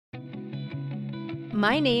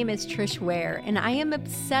My name is Trish Ware, and I am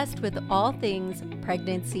obsessed with all things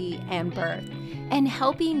pregnancy and birth, and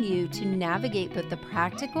helping you to navigate both the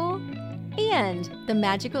practical and the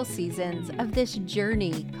magical seasons of this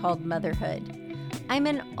journey called motherhood. I'm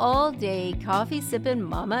an all-day coffee-sipping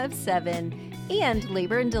mama of 7 and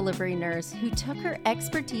labor and delivery nurse who took her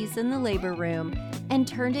expertise in the labor room and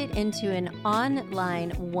turned it into an online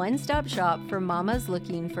one-stop shop for mamas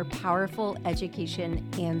looking for powerful education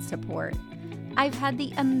and support. I've had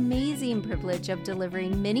the amazing privilege of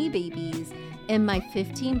delivering many babies in my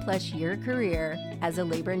 15-plus year career as a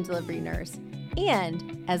labor and delivery nurse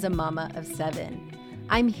and as a mama of 7.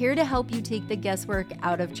 I'm here to help you take the guesswork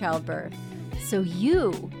out of childbirth so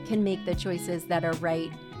you can make the choices that are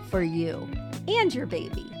right for you and your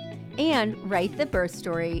baby and write the birth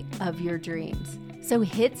story of your dreams. So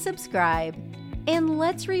hit subscribe and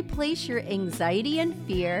let's replace your anxiety and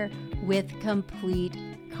fear with complete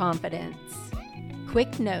confidence.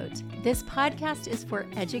 Quick note, this podcast is for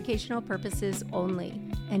educational purposes only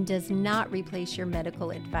and does not replace your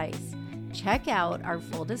medical advice. Check out our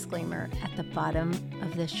full disclaimer at the bottom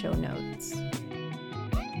of the show notes.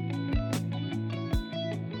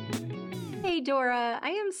 Hey Dora,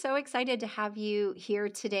 I am so excited to have you here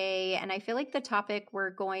today, and I feel like the topic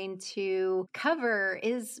we're going to cover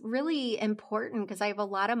is really important because I have a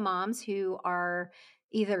lot of moms who are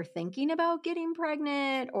either thinking about getting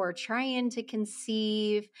pregnant or trying to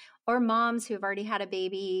conceive, or moms who have already had a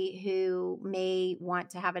baby who may want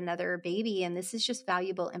to have another baby. And this is just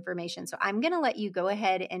valuable information. So I'm going to let you go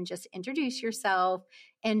ahead and just introduce yourself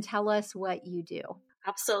and tell us what you do.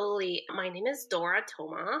 Absolutely. My name is Dora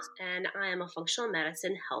Toma, and I am a functional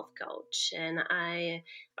medicine health coach. And I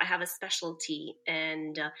have a specialty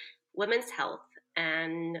in women's health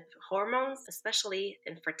and hormones, especially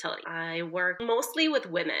in fertility. I work mostly with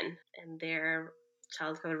women and their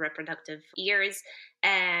childhood reproductive years,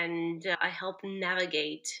 and I help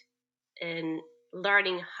navigate in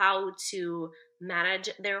learning how to manage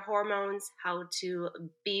their hormones, how to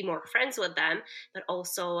be more friends with them, but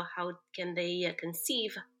also how can they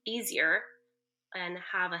conceive easier and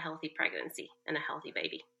have a healthy pregnancy and a healthy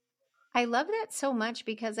baby. I love that so much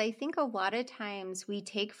because I think a lot of times we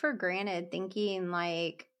take for granted thinking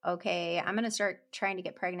like, okay, I'm going to start trying to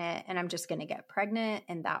get pregnant and I'm just going to get pregnant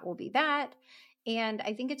and that will be that. And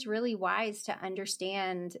I think it's really wise to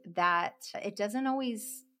understand that it doesn't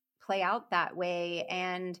always play out that way.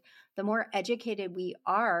 And the more educated we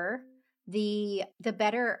are, the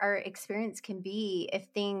better our experience can be if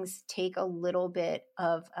things take a little bit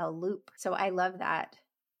of a loop. So I love that.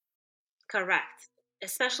 Correct.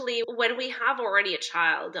 Especially when we have already a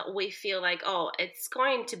child, we feel like, oh, it's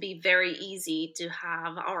going to be very easy to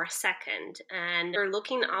have our second. And we're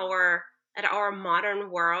looking at our modern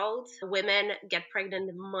world. Women get pregnant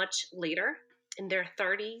much later in their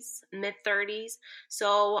 30s, mid 30s.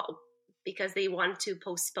 So because they want to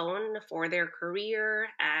postpone for their career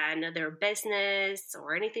and their business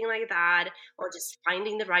or anything like that, or just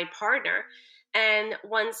finding the right partner. And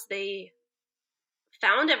once they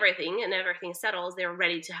found everything and everything settles, they're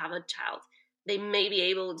ready to have a child. They may be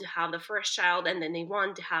able to have the first child and then they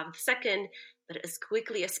want to have the second, but as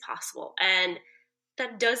quickly as possible. And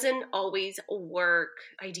that doesn't always work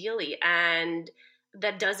ideally. And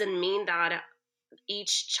that doesn't mean that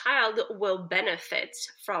each child will benefit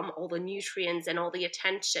from all the nutrients and all the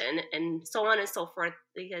attention and so on and so forth,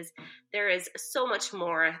 because there is so much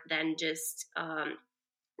more than just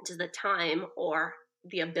the time or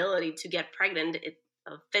the ability to get pregnant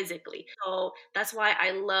physically. So that's why I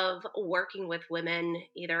love working with women,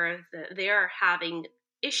 either if they're having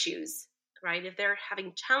issues, right? If they're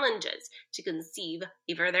having challenges to conceive,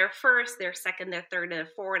 either their first, their second, their third, their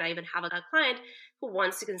fourth. I even have a client who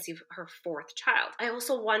wants to conceive her fourth child. I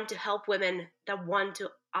also want to help women that want to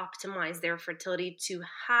optimize their fertility to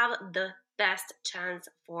have the best chance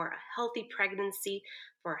for a healthy pregnancy,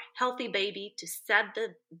 for a healthy baby, to set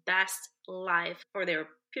the best life for their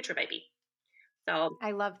future baby. So I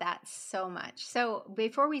love that so much. So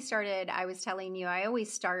before we started, I was telling you, I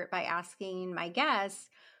always start by asking my guests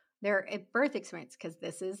their birth experience, because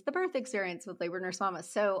this is the birth experience with Labor Nurse Mama.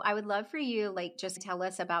 So I would love for you, like, just tell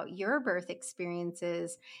us about your birth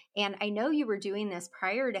experiences. And I know you were doing this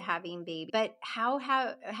prior to having baby, but how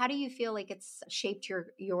do you feel like it's shaped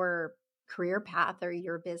your career path or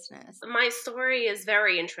your business? My story is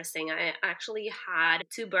very interesting. I actually had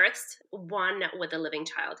 2 births, one with a living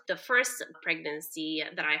child. The first pregnancy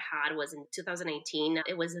that I had was in 2018.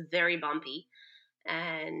 It was very bumpy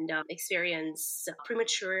and experienced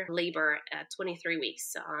premature labor at 23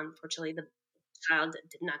 weeks. Unfortunately, the child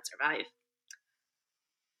did not survive.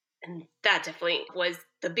 And that definitely was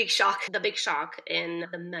the big shock in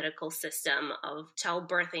the medical system of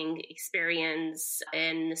childbirthing experience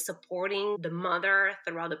and supporting the mother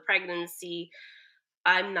throughout the pregnancy.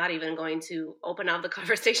 I'm not even going to open up the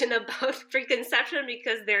conversation about preconception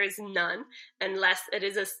because there is none unless it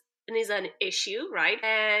is an issue, right?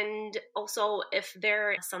 And also if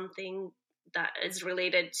there is something that is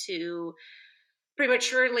related to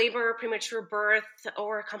premature labor, premature birth,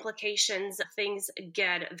 or complications, things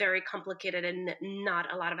get very complicated and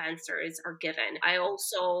not a lot of answers are given. I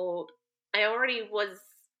already was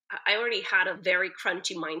I already had a very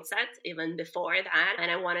crunchy mindset even before that,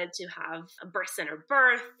 and I wanted to have a birth center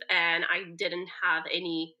birth, and I didn't have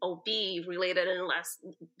any OB related unless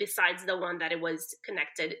besides the one that it was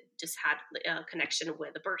connected, just had a connection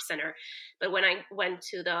with the birth center. But when I went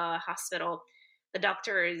to the hospital, the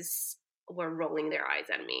doctors were rolling their eyes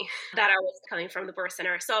at me that I was coming from the birth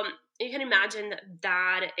center. So you can imagine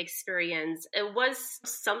that experience. It was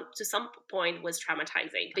to some point was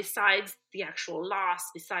traumatizing. Besides the actual loss,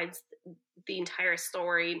 besides the entire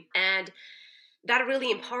story, and that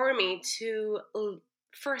really empowered me to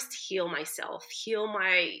first heal myself, heal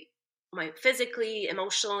my physically,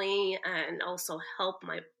 emotionally, and also help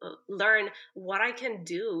my learn what I can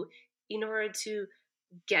do in order to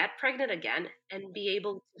get pregnant again and be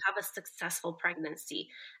able to have a successful pregnancy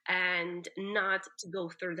and not to go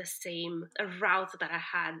through the same route that I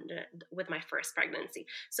had with my first pregnancy.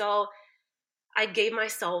 So I gave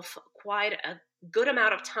myself quite a good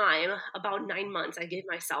amount of time, about 9 months, I gave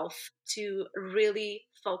myself to really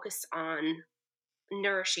focus on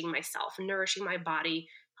nourishing myself, nourishing my body,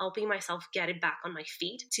 helping myself get it back on my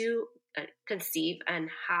feet to conceive and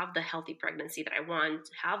have the healthy pregnancy that I want,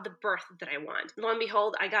 have the birth that I want. Lo and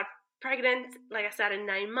behold, I got pregnant, like I said, in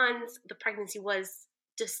 9 months. The pregnancy was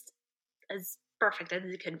just as perfect as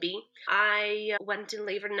it could be. I went in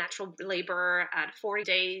labor, natural labor at 40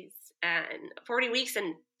 weeks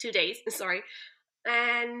and 2 days, sorry.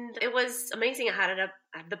 And it was amazing. I had it up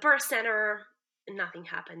at the birth center. Nothing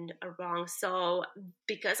happened wrong. So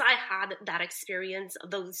because I had that experience,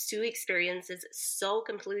 those two experiences so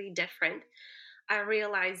completely different, I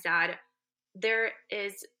realized that there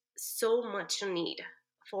is so much need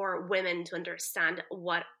for women to understand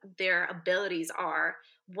what their abilities are,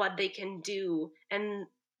 what they can do, and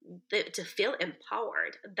to feel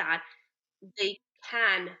empowered that they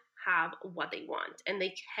can have what they want, and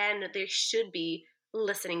they should be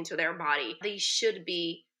listening to their body. They should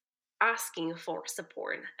be asking for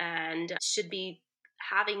support and should be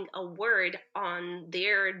having a word on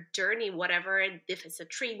their journey, whatever, if it's a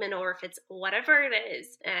treatment or if it's whatever it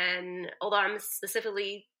is. And although I'm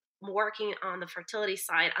specifically working on the fertility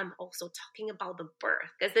side, I'm also talking about the birth,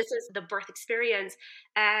 because this is the birth experience.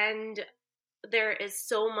 And there is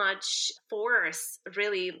so much force,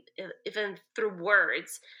 really, even through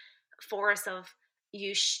words, force of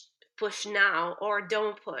you push now, or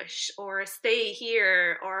don't push, or stay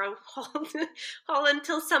here, or hold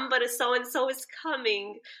until somebody so and so is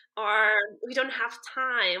coming, or we don't have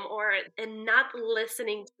time, and not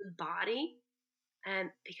listening to the body, and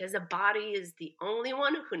because the body is the only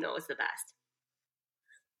one who knows the best.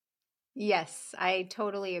 Yes, I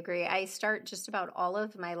totally agree. I start just about all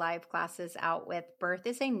of my live classes out with birth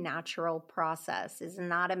is a natural process, is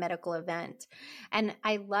not a medical event. And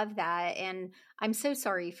I love that. And I'm so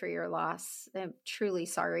sorry for your loss. I'm truly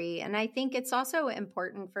sorry. And I think it's also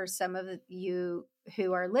important for some of you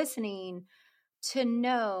who are listening to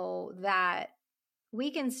know that we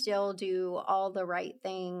can still do all the right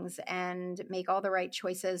things and make all the right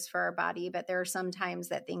choices for our body, but there are some times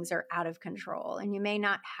that things are out of control, and you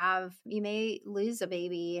may lose a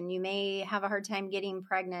baby, and you may have a hard time getting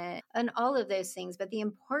pregnant and all of those things. But the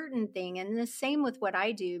important thing, and the same with what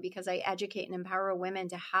I do, because I educate and empower women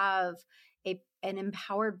to have an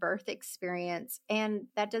empowered birth experience. And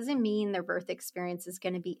that doesn't mean their birth experience is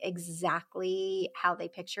going to be exactly how they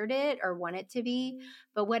pictured it or want it to be.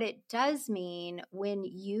 But what it does mean, when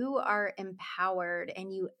you are empowered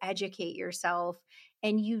and you educate yourself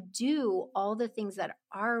and you do all the things that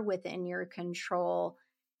are within your control,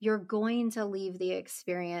 you're going to leave the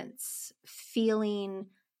experience feeling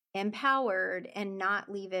empowered and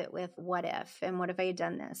not leave it with what if, and what if I had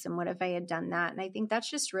done this, and what if I had done that. And I think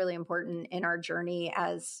that's just really important in our journey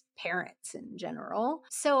as parents in general.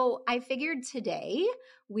 So I figured today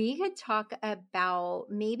we could talk about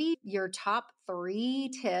maybe your top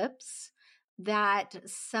 3 tips that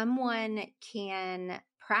someone can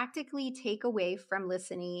practically take away from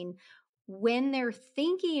listening when they're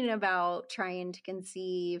thinking about trying to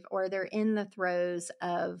conceive, or they're in the throes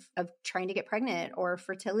of trying to get pregnant, or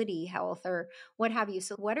fertility health, or what have you.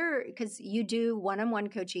 So because you do one-on-one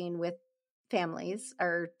coaching with families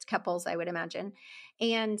or couples, I would imagine.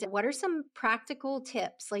 And what are some practical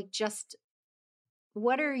tips? Like, just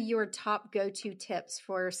what are your top go-to tips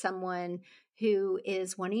for someone who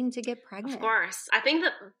is wanting to get Of pregnant? course. I think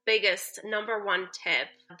the biggest number one tip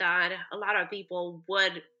that a lot of people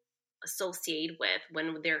would associate with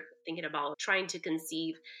when they're thinking about trying to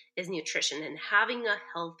conceive is nutrition and having a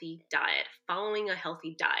healthy diet, following a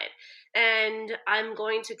healthy diet. And I'm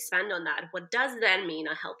going to expand on that. What does that mean,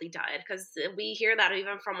 a healthy diet? Because we hear that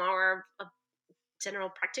even from our general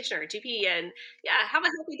practitioner, GP, and have a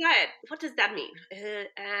healthy diet. What does that mean?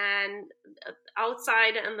 And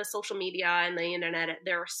outside in the social media and the internet,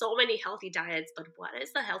 there are so many healthy diets, but what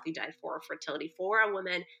is the healthy diet for fertility for a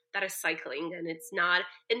woman that is cycling? And it's not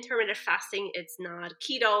intermittent fasting, it's not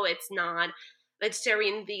keto, it's not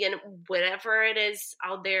vegetarian, vegan, whatever it is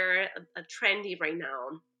out there, trendy right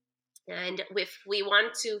now. And if we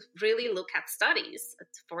want to really look at studies,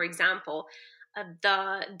 for example,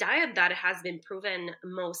 the diet that has been proven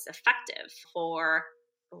most effective for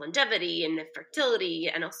longevity and fertility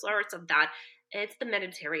and all sorts of that, it's the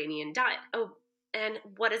Mediterranean diet. Oh, and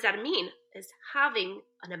what does that mean? Is having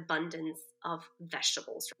an abundance of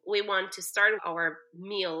vegetables. We want to start our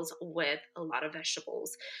meals with a lot of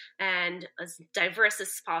vegetables and as diverse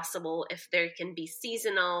as possible. If there can be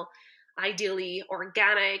seasonal, ideally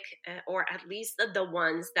organic, or at least the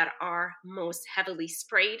ones that are most heavily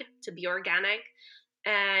sprayed to be organic.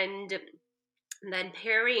 And then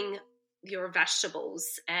pairing your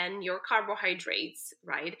vegetables and your carbohydrates,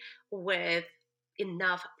 right, with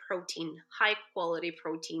enough protein, high quality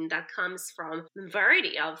protein that comes from a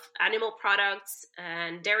variety of animal products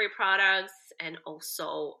and dairy products and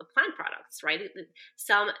also plant products, right?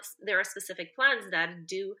 There are specific plants that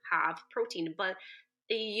do have protein, but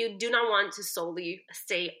you do not want to solely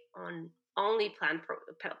stay on only plant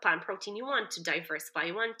protein. You want to diversify.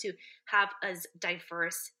 You want to have as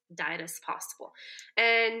diverse diet as possible.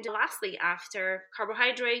 And lastly, after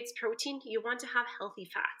carbohydrates, protein, you want to have healthy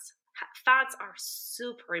fats. Fats are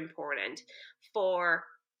super important for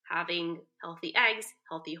having healthy eggs,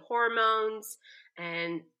 healthy hormones,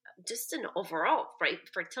 and just an overall, right,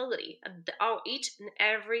 fertility. Each and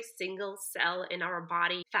every single cell in our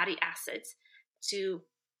body, fatty acids to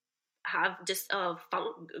have just a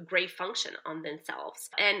great function on themselves.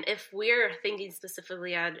 And if we're thinking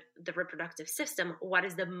specifically at the reproductive system, what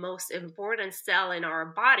is the most important cell in our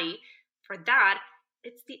body? For that,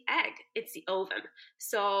 it's the egg, it's the ovum.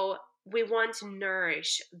 So we want to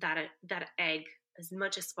nourish that egg as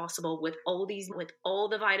much as possible with all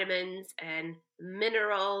the vitamins and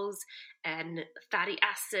minerals and fatty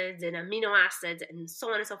acids and amino acids and so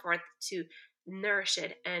on and so forth to nourish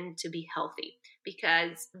it and to be healthy.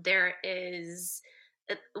 Because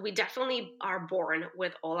we definitely are born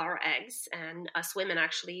with all our eggs, and us women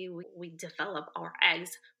actually we develop our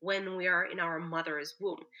eggs when we are in our mother's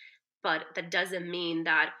womb. But that doesn't mean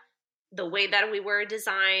that the way that we were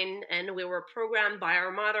designed and we were programmed by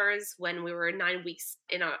our mothers when we were 9 weeks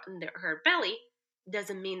in her belly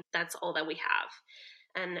doesn't mean that's all that we have.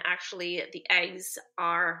 And actually the eggs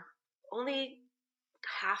are only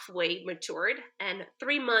halfway matured, and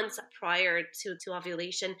 3 months prior to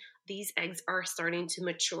ovulation, these eggs are starting to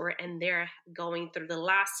mature and they're going through the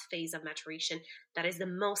last phase of maturation. That is the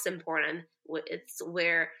most important. It's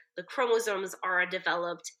where the chromosomes are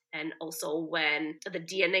developed and also when the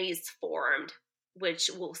DNA is formed, which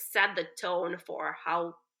will set the tone for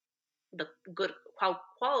how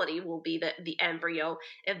quality will be the embryo,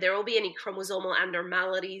 if there will be any chromosomal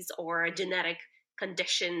abnormalities or genetic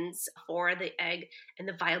conditions for the egg, and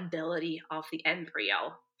the viability of the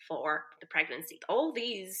embryo for the pregnancy.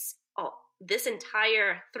 This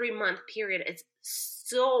entire 3-month period is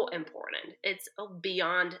so important. It's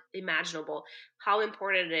beyond imaginable how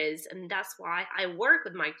important it is. And that's why I work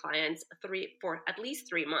with my clients for at least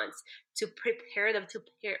 3 months to prepare them, to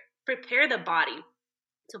prepare the body,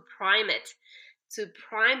 to prime it, to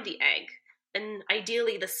prime the egg, and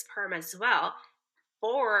ideally the sperm as well,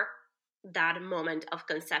 for that moment of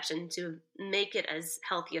conception, to make it as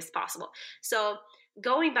healthy as possible. So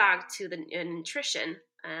going back to the nutrition,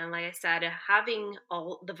 like I said, having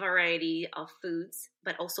all the variety of foods,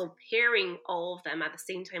 but also pairing all of them at the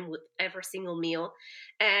same time with every single meal,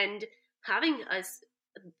 and having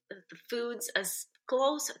the foods as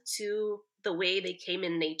close to the way they came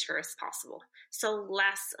in nature as possible. So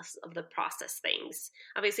less of the processed things.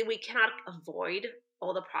 Obviously, we cannot avoid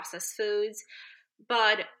all the processed foods,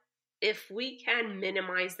 but if we can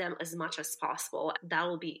minimize them as much as possible, that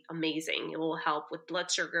will be amazing. It will help with blood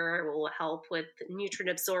sugar, it will help with nutrient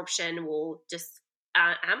absorption, it will just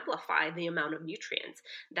amplify the amount of nutrients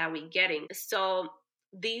that we're getting. So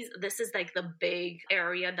this is like the big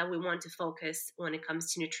area that we want to focus when it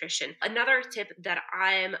comes to nutrition. Another tip that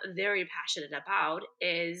I'm very passionate about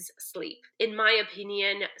is sleep. In my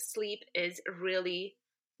opinion, sleep is really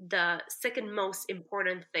the second most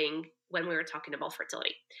important thing when we were talking about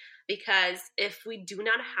fertility, because if we do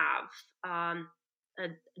not have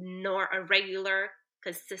a regular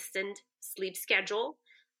consistent sleep schedule,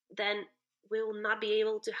 then we will not be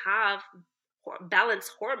able to have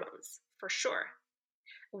balanced hormones for sure.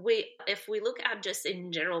 If we look at just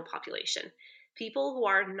in general population, people who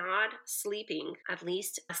are not sleeping at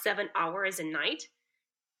least 7 hours a night,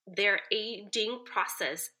 their aging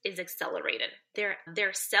process is accelerated.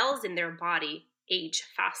 Their cells in their body age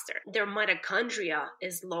faster. Their mitochondria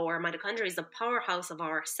is lower. Mitochondria is the powerhouse of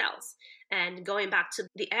our cells. And going back to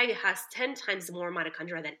the egg has 10 times more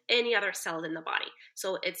mitochondria than any other cell in the body.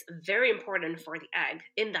 So it's very important for the egg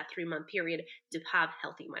in that 3-month period to have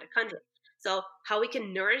healthy mitochondria. So how we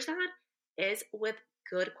can nourish that is with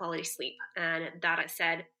good quality sleep. And that I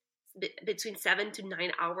said, between 7 to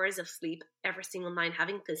 9 hours of sleep every single night,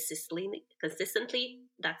 having consistently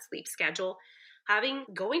that sleep schedule,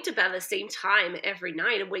 going to bed at the same time every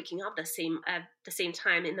night and waking up at the same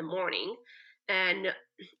time in the morning, and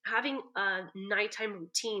having a nighttime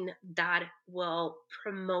routine that will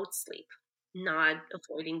promote sleep, not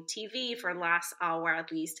avoiding TV for the last hour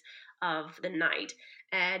at least of the night,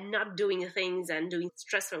 and not doing things and doing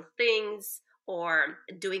stressful things or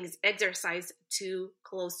doing exercise too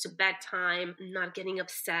close to bedtime, not getting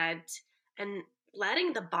upset, and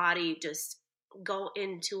letting the body just go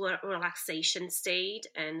into a relaxation state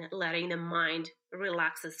and letting the mind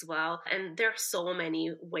relax as well. And there are so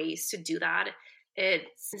many ways to do that.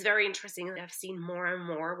 It's very interesting. I've seen more and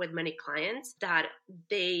more with many clients that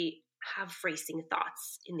they have racing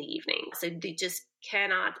thoughts in the evening. So they just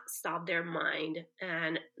cannot stop their mind,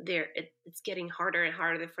 and it's getting harder and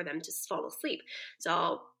harder for them to fall asleep.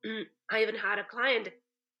 So I even had a client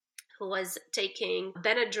who was taking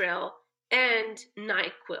Benadryl and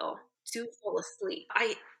NyQuil to fall asleep.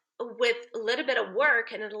 With a little bit of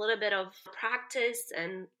work and a little bit of practice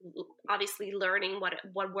and obviously learning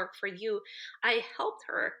what worked for you, I helped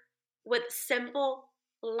her with simple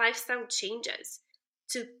lifestyle changes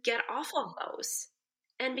to get off of those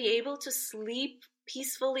and be able to sleep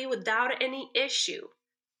peacefully without any issue,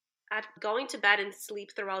 at going to bed and sleep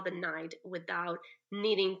throughout the night without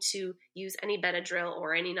needing to use any Benadryl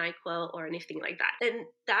or any NyQuil or anything like that. And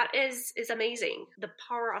that is amazing. The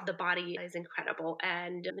power of the body is incredible.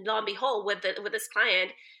 And lo and behold, with this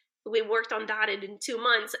client, we worked on that, and in 2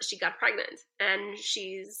 months she got pregnant, and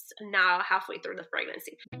she's now halfway through the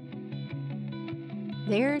pregnancy.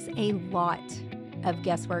 There's a lot of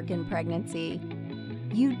guesswork in pregnancy.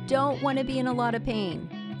 You don't want to be in a lot of pain.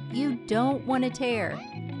 You don't want to tear.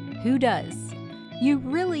 Who does? You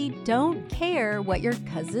really don't care what your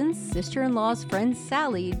cousin's sister-in-law's friend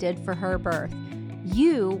Sally did for her birth.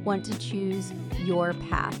 You want to choose your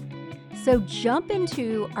path. So jump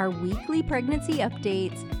into our weekly pregnancy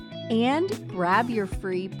updates and grab your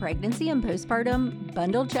free pregnancy and postpartum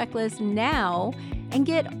bundle checklist now and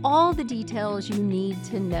get all the details you need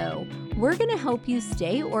to know. We're going to help you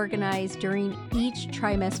stay organized during each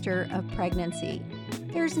trimester of pregnancy.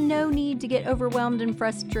 There's no need to get overwhelmed and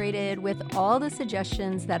frustrated with all the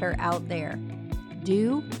suggestions that are out there.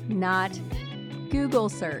 Do not Google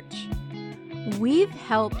search. We've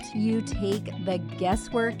helped you take the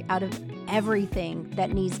guesswork out of everything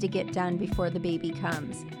that needs to get done before the baby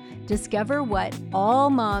comes. Discover what all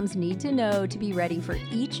moms need to know to be ready for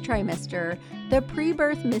each trimester, the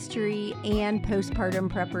pre-birth mystery, and postpartum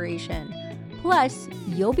preparation. Plus,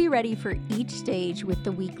 you'll be ready for each stage with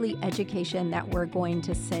the weekly education that we're going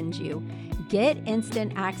to send you. Get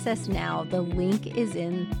instant access now. The link is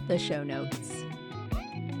in the show notes.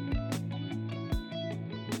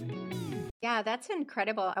 Yeah, that's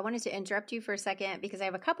incredible. I wanted to interrupt you for a second because I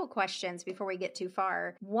have a couple questions before we get too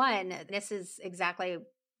far. One, this is exactly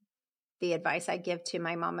the advice I give to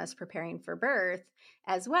my mamas preparing for birth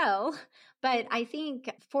as well. But I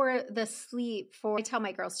think for the sleep, I tell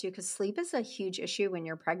my girls too, because sleep is a huge issue when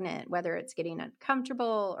you're pregnant, whether it's getting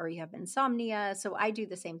uncomfortable or you have insomnia. So I do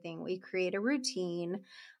the same thing. We create a routine.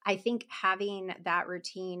 I think having that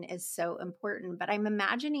routine is so important, but I'm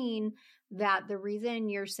imagining that the reason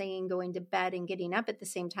you're saying going to bed and getting up at the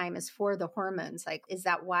same time is for the hormones. Like, is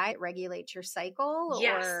that why it regulates your cycle?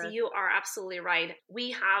 Yes, you are absolutely right.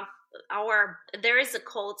 We have there is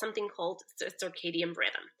something called circadian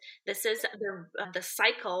rhythm. This is the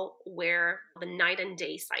cycle where the night and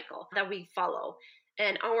day cycle that we follow.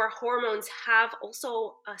 And our hormones have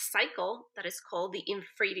also a cycle that is called the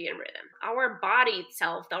infradian rhythm. Our body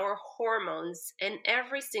itself, our hormones, in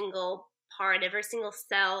every single part, every single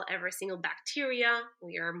cell, every single bacteria.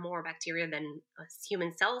 We are more bacteria than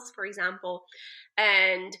human cells, for example,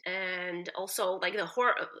 and also like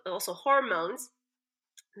also hormones.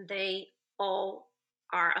 They all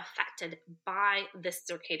are affected by this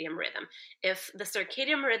circadian rhythm. If the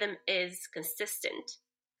circadian rhythm is consistent,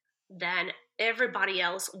 then everybody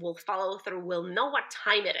else will follow through, will know what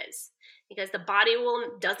time it is, because the body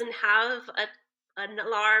doesn't have an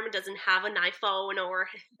alarm, doesn't have an iPhone or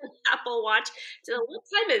an Apple Watch. So what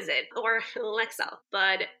time is it? Or Alexa.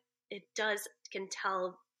 But it can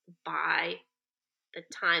tell by the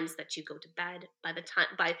times that you go to bed,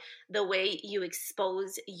 by the way you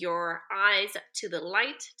expose your eyes to the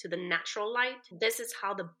light, to the natural light. This is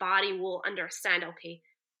how the body will understand, okay,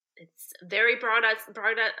 it's very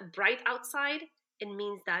bright outside. It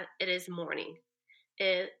means that it is morning.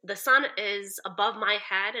 The sun is above my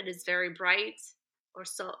head. It is very bright, or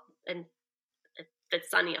so, and if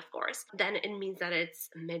it's sunny, of course, then it means that it's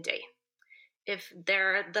midday. If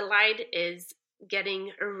the light is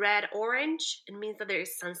getting red orange, it means that there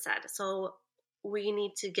is sunset. So we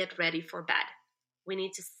need to get ready for bed. We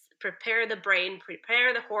need to prepare the brain,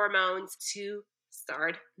 prepare the hormones to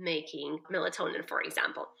start making melatonin, for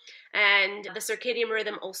example. And the circadian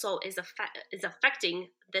rhythm also is affecting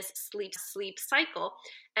this sleep cycle.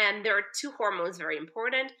 And there are two hormones very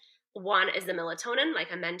important. One is the melatonin,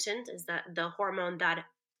 like I mentioned, is the hormone that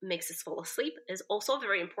makes us fall asleep, is also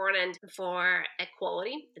very important for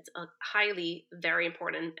equality. It's a highly, very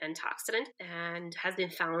important antioxidant and has been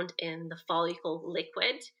found in the follicle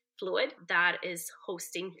fluid that is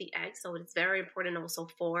hosting the egg. So it's very important also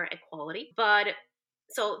for equality. But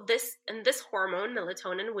so this hormone,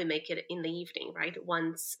 melatonin, we make it in the evening, right?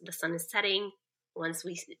 Once the sun is setting, once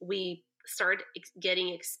we start getting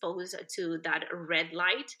exposed to that red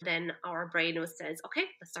light, then our brain says, okay,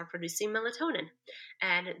 let's start producing melatonin.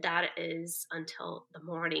 And that is until the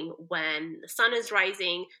morning when the sun is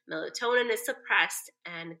rising, melatonin is suppressed,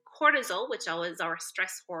 and cortisol, which is our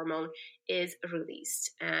stress hormone, is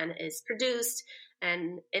released and is produced.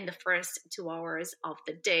 And in the first 2 hours of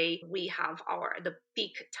the day, we have the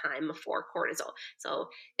peak time for cortisol. So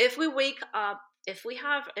if we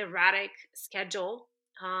have erratic schedule,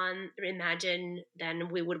 imagine then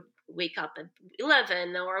we would wake up at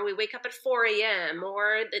 11, or we wake up at 4 a.m.,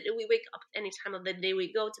 or we wake up any time of the day.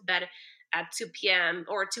 We go to bed at 2 p.m.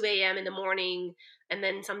 or 2 a.m. in the morning, and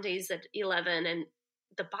then some days at 11, and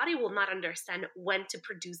the body will not understand when to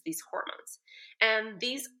produce these hormones. And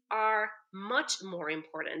these are much more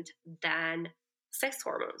important than sex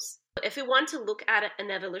hormones. If we want to look at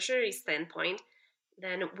an evolutionary standpoint,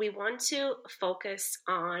 then we want to focus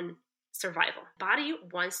on survival. Body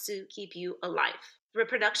wants to keep you alive.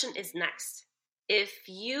 Reproduction is next. If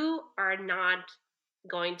you are not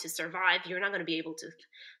going to survive, you're not going to be able to.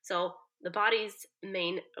 So the body's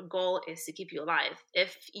main goal is to keep you alive.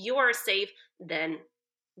 If you are safe, then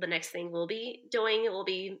the next thing we'll be doing will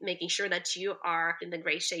be making sure that you are in the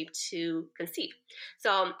great shape to conceive.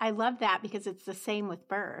 So I love that, because it's the same with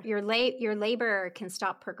birth. Your labor can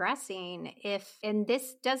stop progressing and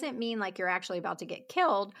this doesn't mean like you're actually about to get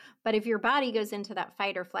killed, but if your body goes into that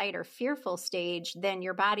fight or flight or fearful stage, then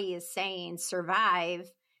your body is saying survive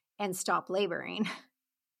and stop laboring.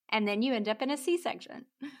 And then you end up in a C-section.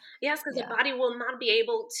 Yes, because the body will not be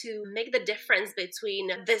able to make the difference between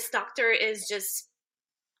this doctor is just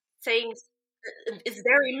saying it's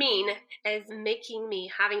very mean, as making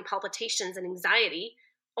me having palpitations and anxiety,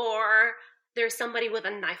 or there's somebody with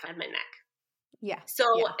a knife at my neck. Yeah. So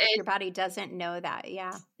your body doesn't know that.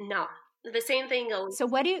 Yeah. No, the same thing goes. So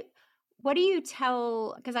what do you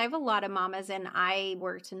tell, because I have a lot of mamas and I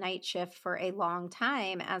worked night shift for a long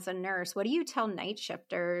time as a nurse. What do you tell night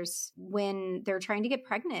shifters when they're trying to get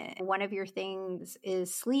pregnant? One of your things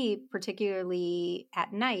is sleep, particularly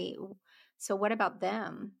at night. So what about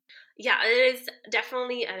them? Yeah, it is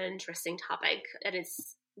definitely an interesting topic. And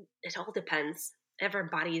it all depends.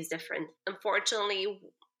 Everybody is different. Unfortunately,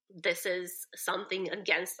 this is something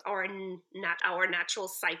against our natural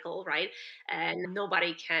cycle, right? And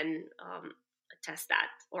nobody can attest that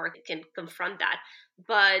or can confront that.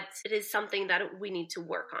 But it is something that we need to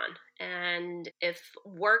work on. And if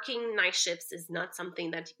working night shifts is not something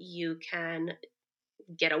that you can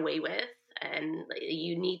get away with, and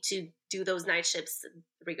you need to do those night shifts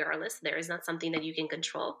regardless, there is not something that you can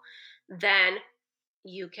control, then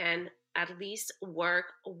you can at least work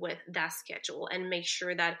with that schedule and make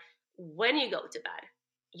sure that when you go to bed,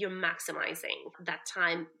 you're maximizing that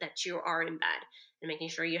time that you are in bed and making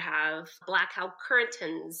sure you have blackout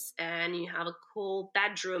curtains and you have a cool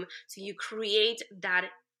bedroom. So you create that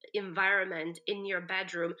environment in your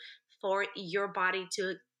bedroom for your body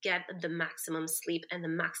to get the maximum sleep and the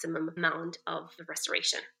maximum amount of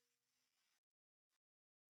restoration.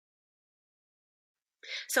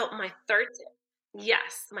 So my third tip,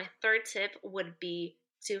 yes, my third tip would be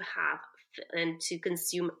to have and to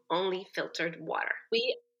consume only filtered water.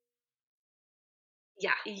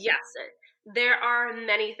 Yeah, yes. There are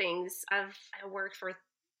many things. I worked for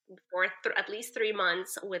at least 3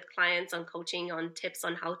 months with clients on coaching on tips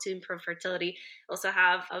on how to improve fertility. Also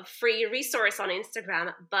have a free resource on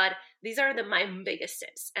Instagram, but these are my biggest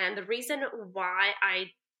tips. And the reason why I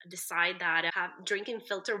decide that drinking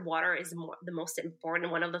filtered water is the most important,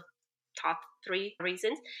 one of the top three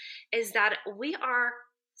reasons, is that we are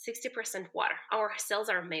 60% water. Our cells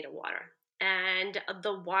are made of water. And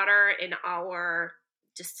the water in our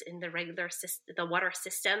just in the regular system, the water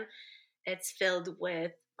system, it's filled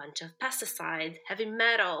with a bunch of pesticides, heavy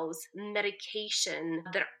metals, medication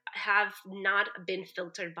that have not been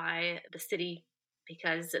filtered by the city,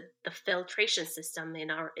 because the filtration system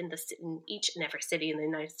in each and every city in the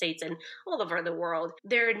United States and all over the world,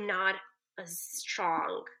 they're not as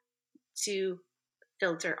strong to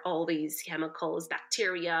filter all these chemicals,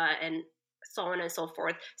 bacteria, and so on and so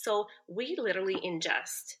forth. So we literally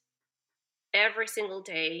ingest every single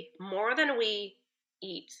day more than we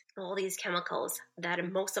eat all these chemicals that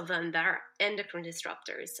most of them that are endocrine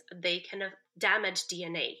disruptors. They can damage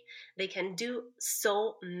DNA. They can do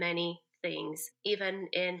so many things. Even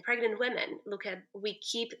in pregnant women, we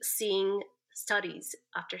keep seeing studies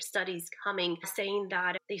after studies coming saying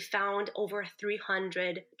that they found over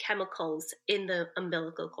 300 chemicals in the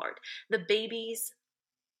umbilical cord. The babies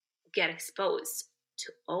get exposed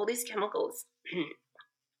to all these chemicals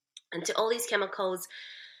and to all these chemicals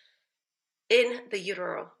in the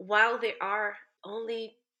utero while they are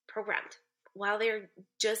only programmed, while they're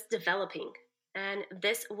just developing. And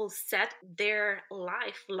this will set their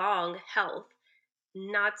lifelong health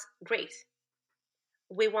not great.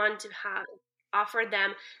 We want to offer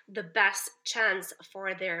them the best chance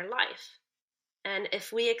for their life. And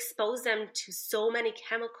if we expose them to so many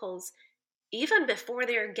chemicals, even before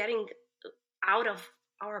they're getting out of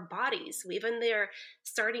our bodies, even they're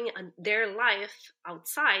starting their life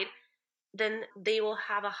outside, then they will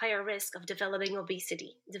have a higher risk of developing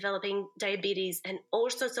obesity, developing diabetes, and all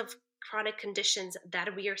sorts of chronic conditions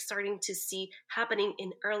that we are starting to see happening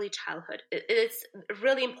in early childhood. It's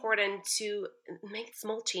really important to make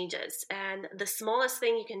small changes. And the smallest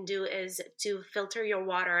thing you can do is to filter your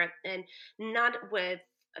water, and not with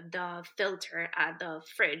the filter at the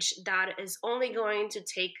fridge that is only going to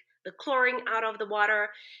take the chlorine out of the water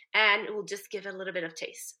and it will just give it a little bit of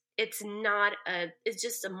taste. It's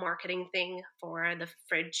just a marketing thing for the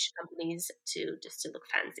fridge companies to look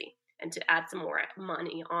fancy and to add some more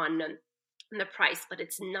money on the price, but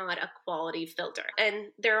it's not a quality filter. And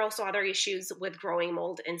there are also other issues with growing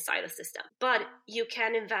mold inside the system. But you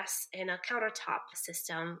can invest in a countertop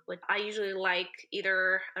system, which I usually like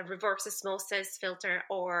either a reverse osmosis filter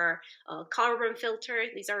or a carbon filter.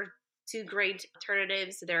 These are two great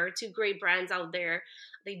alternatives. There are two great brands out there.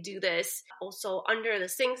 They do this also under the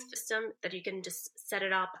sink system that you can just set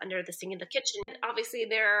it up under the sink in the kitchen. Obviously,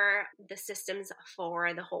 there are the systems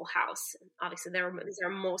for the whole house. Obviously, these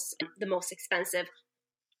are the most expensive.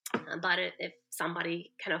 But if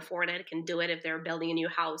somebody can afford it, can do it, if they're building a new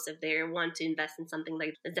house, if they want to invest in something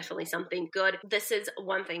like, it's definitely something good. This is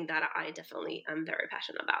one thing that I definitely am very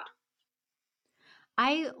passionate about.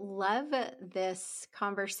 I love this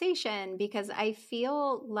conversation because I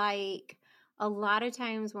feel like a lot of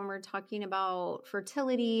times when we're talking about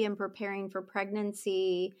fertility and preparing for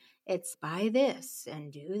pregnancy, it's buy this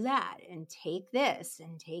and do that and take this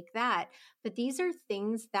and take that. But these are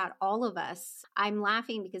things that all of us, I'm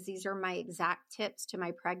laughing because these are my exact tips to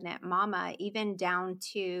my pregnant mama, even down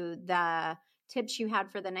to the tips you had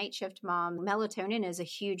for the night shift mom. Melatonin is a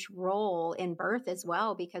huge role in birth as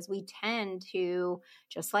well, because we tend to,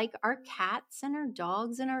 just like our cats and our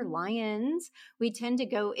dogs and our lions, we tend to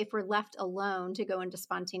go, if we're left alone, to go into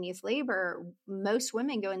spontaneous labor. Most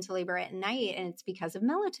women go into labor at night, and it's because of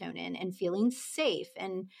melatonin and feeling safe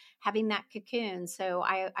and having that cocoon. So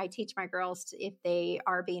I teach my girls, if they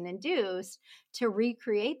are being induced, to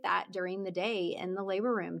recreate that during the day in the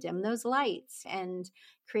labor room, dim those lights and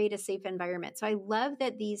create a safe environment. So I love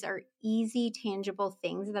that these are easy, tangible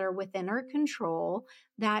things that are within our control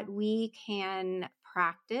that we can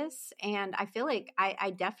practice. And I feel like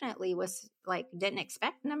I definitely was like, didn't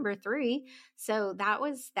expect number 3. So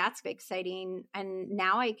that's exciting. And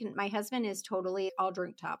now my husband is totally, I'll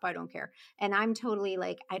drink tap. I don't care. And I'm totally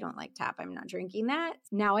like, I don't like tap. I'm not drinking that.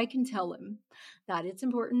 Now I can tell him that it's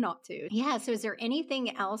important not to. Yeah. So is there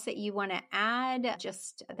anything else that you want to add,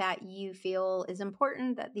 just that you feel is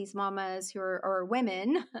important that these mamas who are, or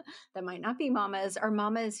women that might not be mamas, are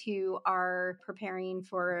mamas who are preparing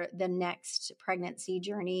for the next pregnancy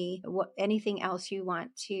journey? Anything else you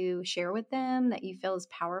want to share with them that you feel is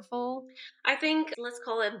powerful? I think let's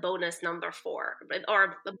call it bonus number 4, or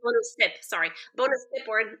a bonus tip. Sorry, bonus tip,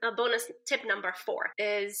 or a bonus tip number 4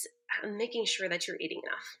 is making sure that you're eating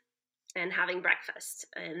enough and having breakfast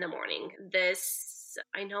in the morning. This,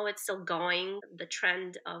 I know it's still going, the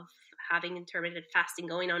trend of having intermittent fasting,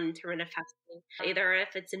 going on intermittent fasting. Either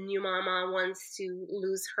if it's a new mama wants to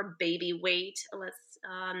lose her baby weight,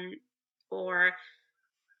 or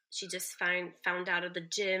she just found out of the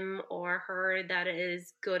gym, or heard that it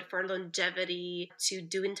is good for longevity to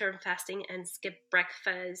do intermittent fasting and skip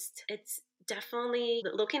breakfast. It's definitely,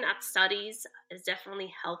 looking at studies, is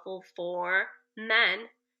definitely helpful for men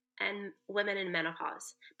and women in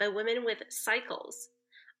menopause. But women with cycles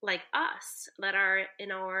like us that are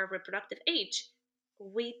in our reproductive age,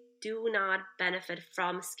 we do not benefit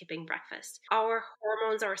from skipping breakfast. Our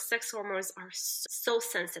hormones, our sex hormones, are so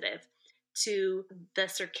sensitive to the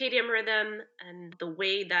circadian rhythm and the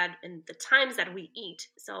way that, and the times that we eat.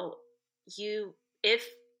 So if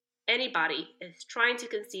anybody is trying to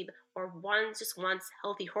conceive, or just wants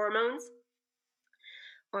healthy hormones,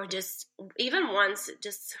 or just even wants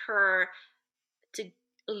just her to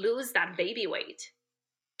lose that baby weight,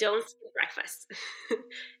 don't skip breakfast.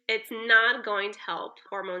 It's not going to help.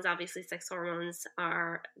 Hormones, obviously, sex hormones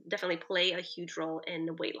are definitely play a huge role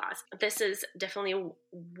in weight loss. This is definitely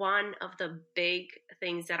one of the big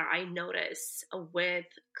things that I notice with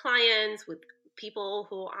clients, with people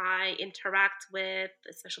who I interact with,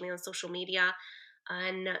 especially on social media.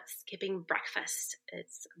 And skipping breakfast,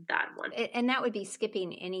 it's that one. And that would be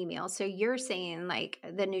skipping any meal. So you're saying like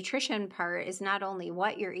the nutrition part is not only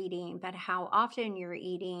what you're eating, but how often you're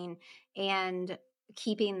eating and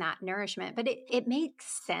keeping that nourishment. But it makes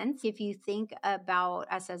sense if you think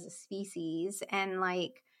about us as a species, and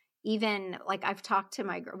like, even like I've talked to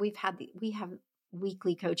we have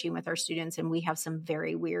weekly coaching with our students, and we have some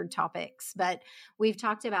very weird topics, but we've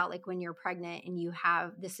talked about like when you're pregnant and you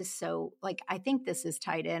have, this is so like, I think this is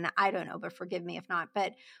tied in, I don't know, but forgive me if not,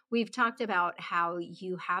 but we've talked about how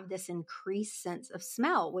you have this increased sense of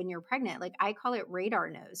smell when you're pregnant. Like I call it radar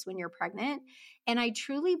nose when you're pregnant. And I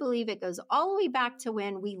truly believe it goes all the way back to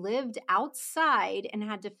when we lived outside and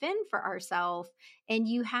had to fend for ourselves. And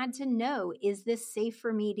you had to know, is this safe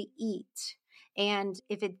for me to eat? And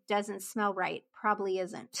if it doesn't smell right, probably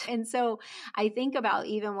isn't. And so I think about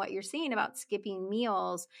even what you're saying about skipping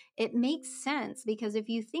meals, it makes sense, because if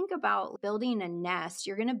you think about building a nest,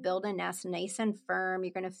 you're going to build a nest nice and firm.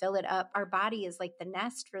 You're going to fill it up. Our body is like the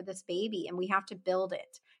nest for this baby, and we have to build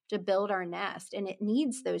it, to build our nest. And it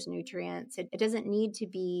needs those nutrients. It doesn't need to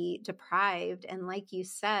be deprived. And like you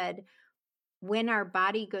said, when our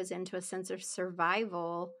body goes into a sense of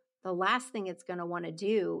survival, the last thing it's going to want to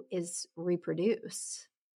do is reproduce.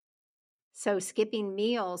 So skipping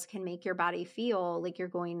meals can make your body feel like you're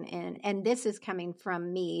going in. And this is coming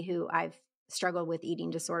from me, who I've struggled with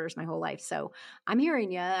eating disorders my whole life. So I'm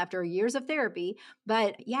hearing you after years of therapy.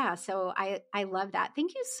 But yeah, so I love that.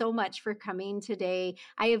 Thank you so much for coming today.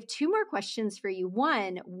 I have 2 more questions for you.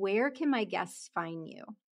 One, where can my guests find you?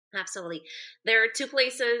 Absolutely. There are 2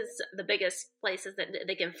 places, the biggest places that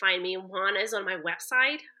they can find me. One is on my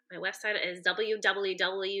website. My website is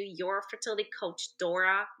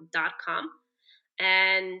www.yourfertilitycoachdora.com.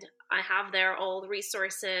 And I have there all the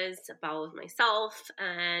resources about myself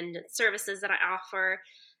and services that I offer.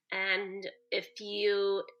 And if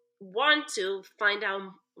you want to find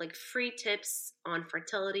out like free tips on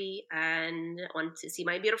fertility, and want to see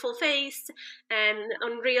my beautiful face and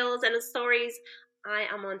on reels and on stories, I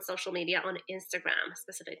am on social media, on Instagram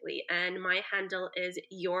specifically, and my handle is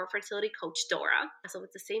Your Fertility Coach Dora. So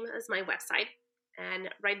it's the same as my website. And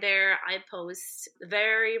right there, I post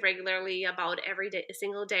very regularly, about every day, a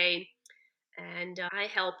single day, And I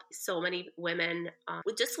help so many women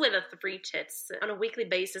with the 3 tips. On a weekly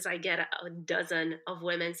basis, I get a dozen of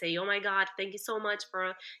women say, "Oh my God, thank you so much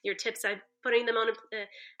for your tips. I'm putting them on,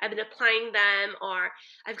 I've been applying them, or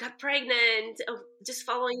I've got pregnant, just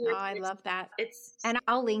following Oh, your I tips." love that. It's And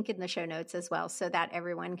I'll link in the show notes as well so that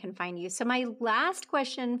everyone can find you. So, my last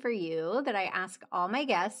question for you that I ask all my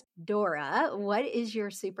guests, Dora, what is your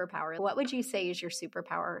superpower? What would you say is your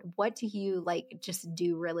superpower? What do you just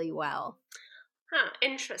do really well?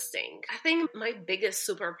 Interesting. I think my biggest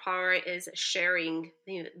superpower is sharing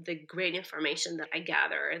the great information that I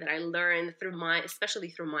gather, that I learn especially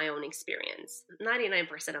through my own experience.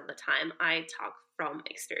 99% of the time, I talk from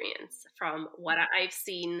experience, from what I've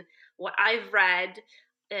seen, what I've read,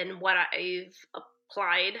 and what I've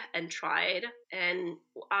applied and tried. And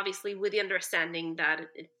obviously, with the understanding that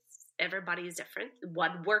everybody is different.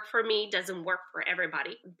 What worked for me doesn't work for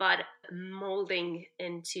everybody, but molding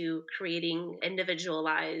into creating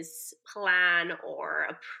individualized plan or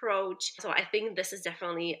approach. So I think this is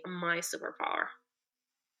definitely my superpower.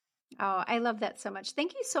 Oh, I love that so much.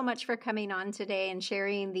 Thank you so much for coming on today and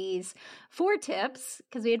sharing these 4 tips,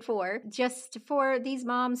 because we had 4, just for these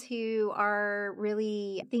moms who are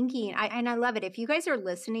really thinking. And I love it. If you guys are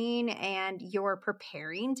listening and you're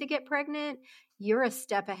preparing to get pregnant, you're a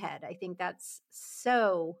step ahead. I think that's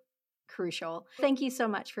so crucial. Thank you so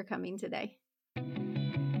much for coming today.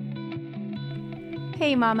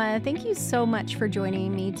 Hey, Mama, thank you so much for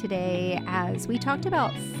joining me today as we talked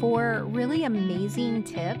about 4 really amazing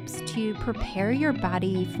tips to prepare your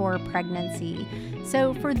body for pregnancy.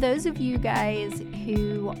 So, for those of you guys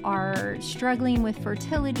who are struggling with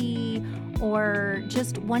fertility or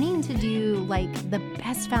just wanting to do the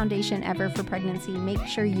best foundation ever for pregnancy, make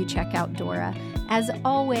sure you check out Dora. As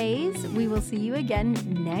always, we will see you again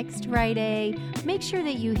next Friday. Make sure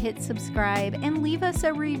that you hit subscribe and leave us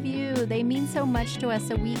a review. They mean so much to us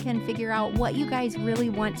so we can figure out what you guys really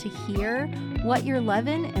want to hear, what you're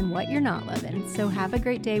loving and what you're not loving. So have a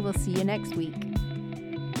great day. We'll see you next week.